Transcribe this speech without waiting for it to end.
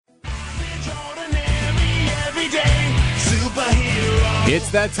It's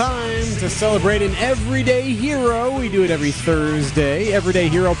that time to celebrate an everyday hero. We do it every Thursday. Everyday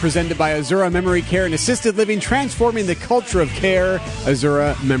Hero presented by Azura Memory Care and Assisted Living, transforming the culture of care.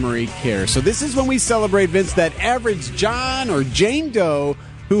 Azura Memory Care. So this is when we celebrate, Vince, that average John or Jane Doe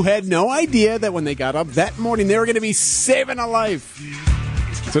who had no idea that when they got up that morning they were going to be saving a life.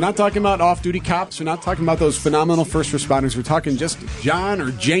 So not talking about off-duty cops. We're not talking about those phenomenal first responders. We're talking just John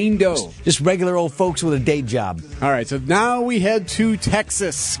or Jane Doe. Just regular old folks with a day job. All right, so now we head to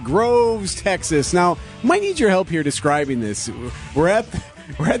Texas, Groves, Texas. Now, might need your help here describing this. We're at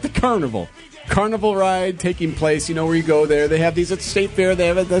the carnival. Carnival ride taking place, you know, where you go there. They have these at the state fair. They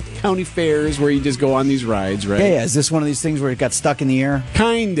have at the county fairs where you just go on these rides, right? Yeah. Is this one of these things where it got stuck in the air?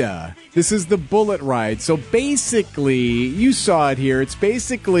 Kinda. This is the bullet ride. So basically, you saw it here. It's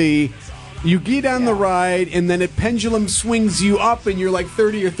basically you get on the ride and then a pendulum swings you up and you're like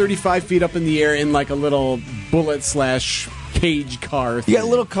 30 or 35 feet up in the air in like a little bullet / cage car thing. Yeah, a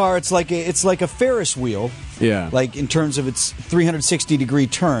little car. It's like a Ferris wheel. Yeah. Like in terms of its 360-degree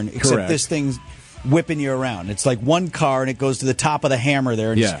turn, except Correct. this thing's whipping you around. It's like one car, and it goes to the top of the hammer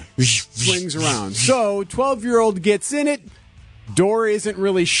there. And just swings around. So, 12-year-old gets in it. Door isn't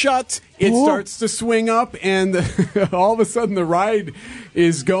really shut. It starts to swing up, and all of a sudden the ride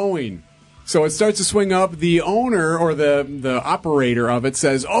is going. So it starts to swing up. The owner or the operator of it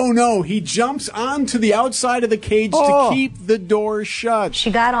says, oh, no, he jumps onto the outside of the cage to keep the door shut.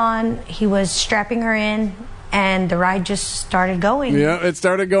 She got on. He was strapping her in, and the ride just started going. Yeah, it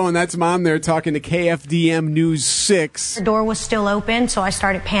started going. That's Mom there talking to KFDM News 6. The door was still open, so I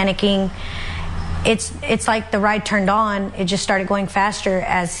started panicking. It's like the ride turned on. It just started going faster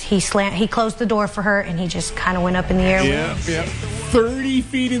as he closed the door for her, and he just kind of went up in the air. Yeah. 30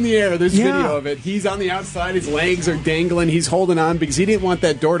 feet in the air. There's video of it. He's on the outside. His legs are dangling. He's holding on because he didn't want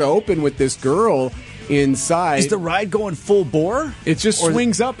that door to open with this girl inside. Is the ride going full bore? It just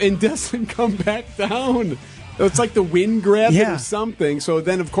swings up and doesn't come back down. It's like the wind grabbed it or something. So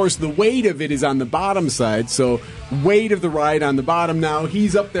then, of course, the weight of it is on the bottom side. So weight of the ride on the bottom now.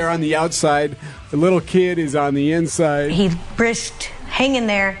 He's up there on the outside. The little kid is on the inside. He risked hanging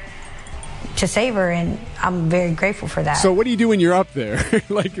there to save her, and I'm very grateful for that. So what do you do when you're up there?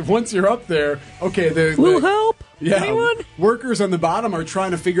 Like, once you're up there, okay, Will help? Yeah, anyone? Workers on the bottom are trying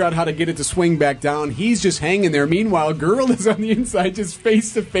to figure out how to get it to swing back down. He's just hanging there. Meanwhile, girl is on the inside, just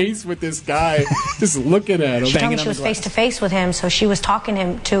face to face with this guy, just looking at him. She told me she was face to face with him, so she was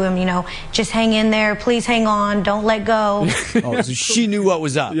talking to him, you know, just hang in there, please hang on, don't let go. So she knew what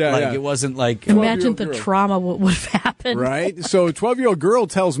was up. It wasn't like... Imagine the trauma would have happened. Right? So 12-year-old girl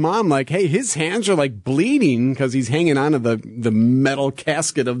tells Mom, like, hey, his hands are like bleeding because he's hanging onto the metal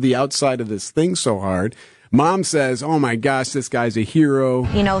casket of the outside of this thing so hard. Mom says, oh my gosh, this guy's a hero.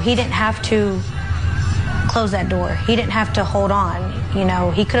 You know, he didn't have to close that door. He didn't have to hold on. You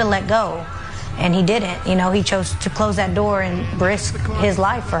know, he could have let go, and he didn't. You know, he chose to close that door and risk his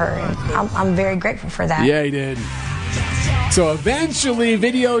life for her. And I'm very grateful for that. Yeah, he did. So eventually,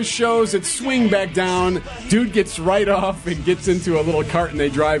 video shows it swing back down. Dude gets right off and gets into a little cart, and they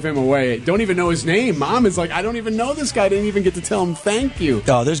drive him away. Don't even know his name. Mom is like, I don't even know this guy. Didn't even get to tell him thank you.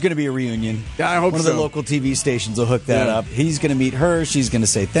 Oh, there's going to be a reunion. Yeah, I hope One of the local TV stations will hook that up. He's going to meet her. She's going to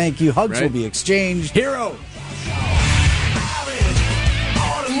say thank you. Hugs will be exchanged. Hero.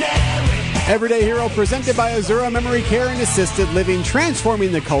 Everyday Hero presented by Azura Memory Care and Assisted Living,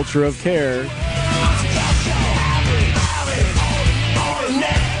 transforming the culture of care.